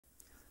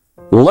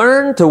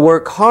Learn to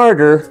work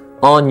harder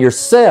on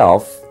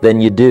yourself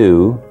than you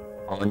do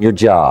on your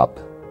job.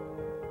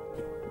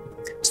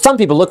 Some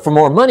people look for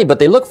more money, but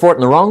they look for it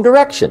in the wrong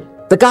direction.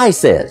 The guy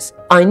says,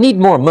 I need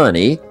more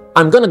money.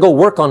 I'm going to go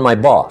work on my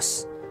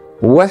boss.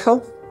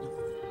 Well,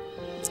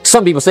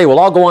 some people say, well,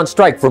 I'll go on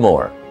strike for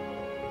more.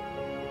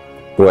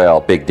 Well,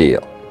 big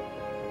deal.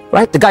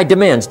 Right? The guy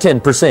demands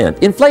 10%.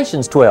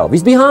 Inflation's 12.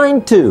 He's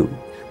behind 2.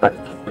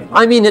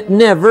 I mean, it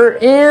never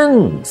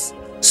ends.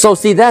 So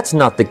see, that's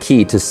not the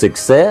key to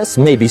success.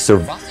 Maybe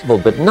survival,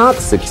 but not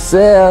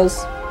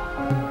success.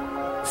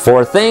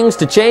 For things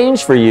to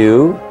change for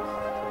you,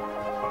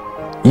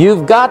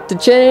 you've got to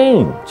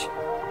change.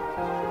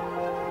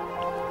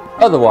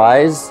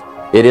 Otherwise,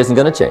 it isn't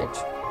going to change.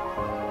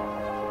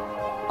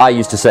 I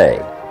used to say,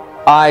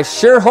 I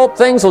sure hope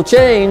things will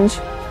change.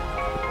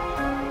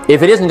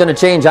 If it isn't going to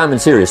change, I'm in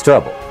serious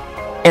trouble.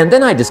 And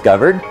then I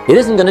discovered it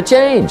isn't going to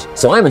change,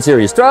 so I'm in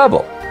serious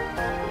trouble.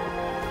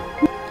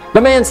 The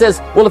man says,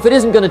 well, if it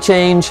isn't going to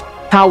change,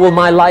 how will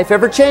my life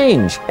ever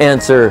change?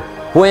 Answer,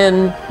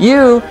 when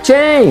you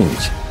change.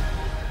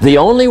 The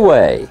only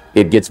way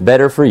it gets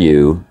better for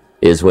you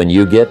is when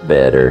you get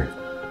better.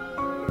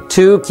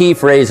 2 key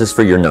phrases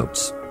for your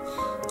notes.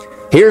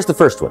 Here's the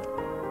first one.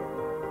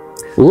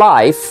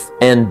 Life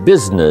and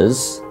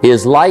business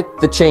is like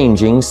the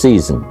changing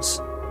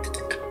seasons.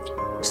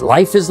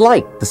 Life is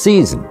like the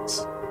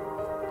seasons.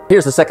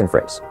 Here's the second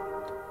phrase.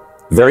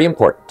 Very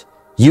important.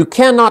 You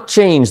cannot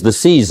change the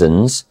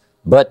seasons,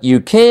 but you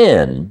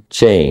can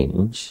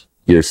change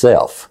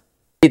yourself.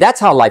 See, that's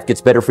how life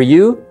gets better for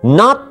you.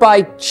 Not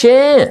by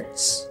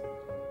chance,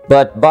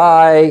 but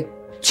by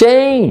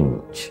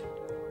change.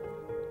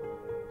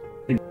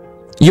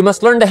 You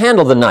must learn to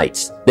handle the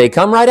nights. They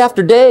come right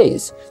after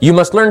days. You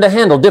must learn to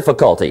handle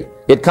difficulty.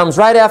 It comes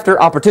right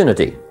after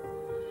opportunity.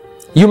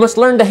 You must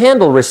learn to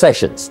handle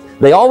recessions.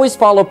 They always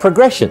follow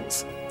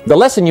progressions. The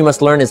lesson you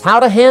must learn is how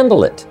to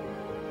handle it.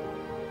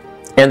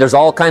 And there's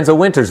all kinds of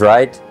winters,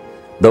 right?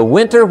 The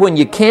winter when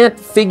you can't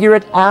figure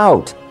it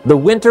out. The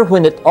winter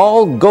when it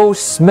all goes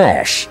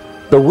smash.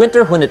 The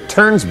winter when it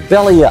turns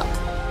belly up.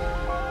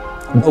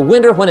 The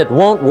winter when it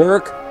won't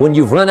work, when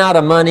you've run out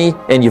of money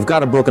and you've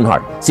got a broken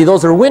heart. See,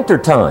 those are winter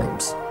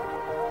times.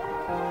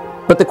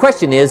 But the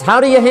question is,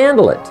 how do you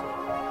handle it?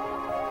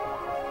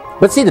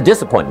 But see, the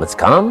disappointments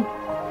come.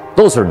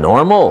 Those are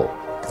normal.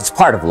 It's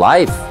part of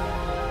life.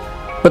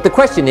 But the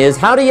question is,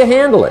 how do you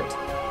handle it?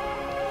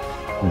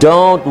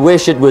 Don't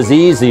wish it was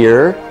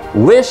easier.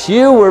 Wish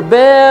you were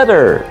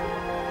better.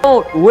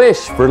 Don't wish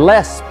for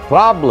less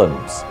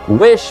problems.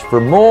 Wish for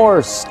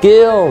more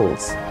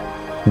skills.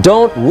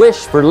 Don't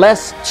wish for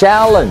less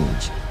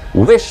challenge.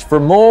 Wish for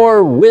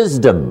more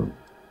wisdom.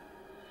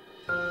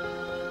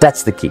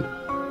 That's the key.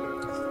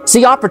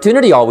 See,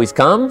 opportunity always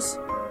comes.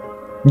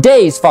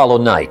 Days follow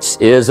nights.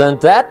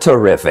 Isn't that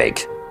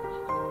terrific?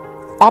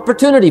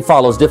 Opportunity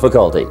follows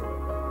difficulty.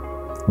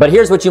 But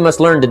here's what you must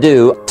learn to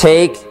do.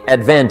 Take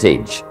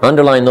advantage.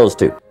 Underline those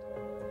 2.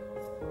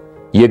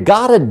 You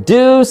gotta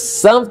do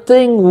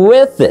something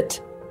with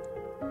it.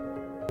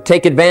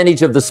 Take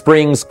advantage of the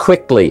springs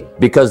quickly,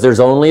 because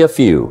there's only a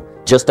few.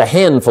 Just a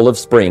handful of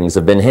springs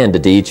have been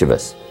handed to each of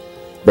us.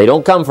 They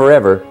don't come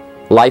forever.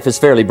 Life is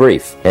fairly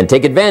brief. And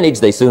take advantage,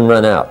 they soon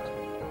run out.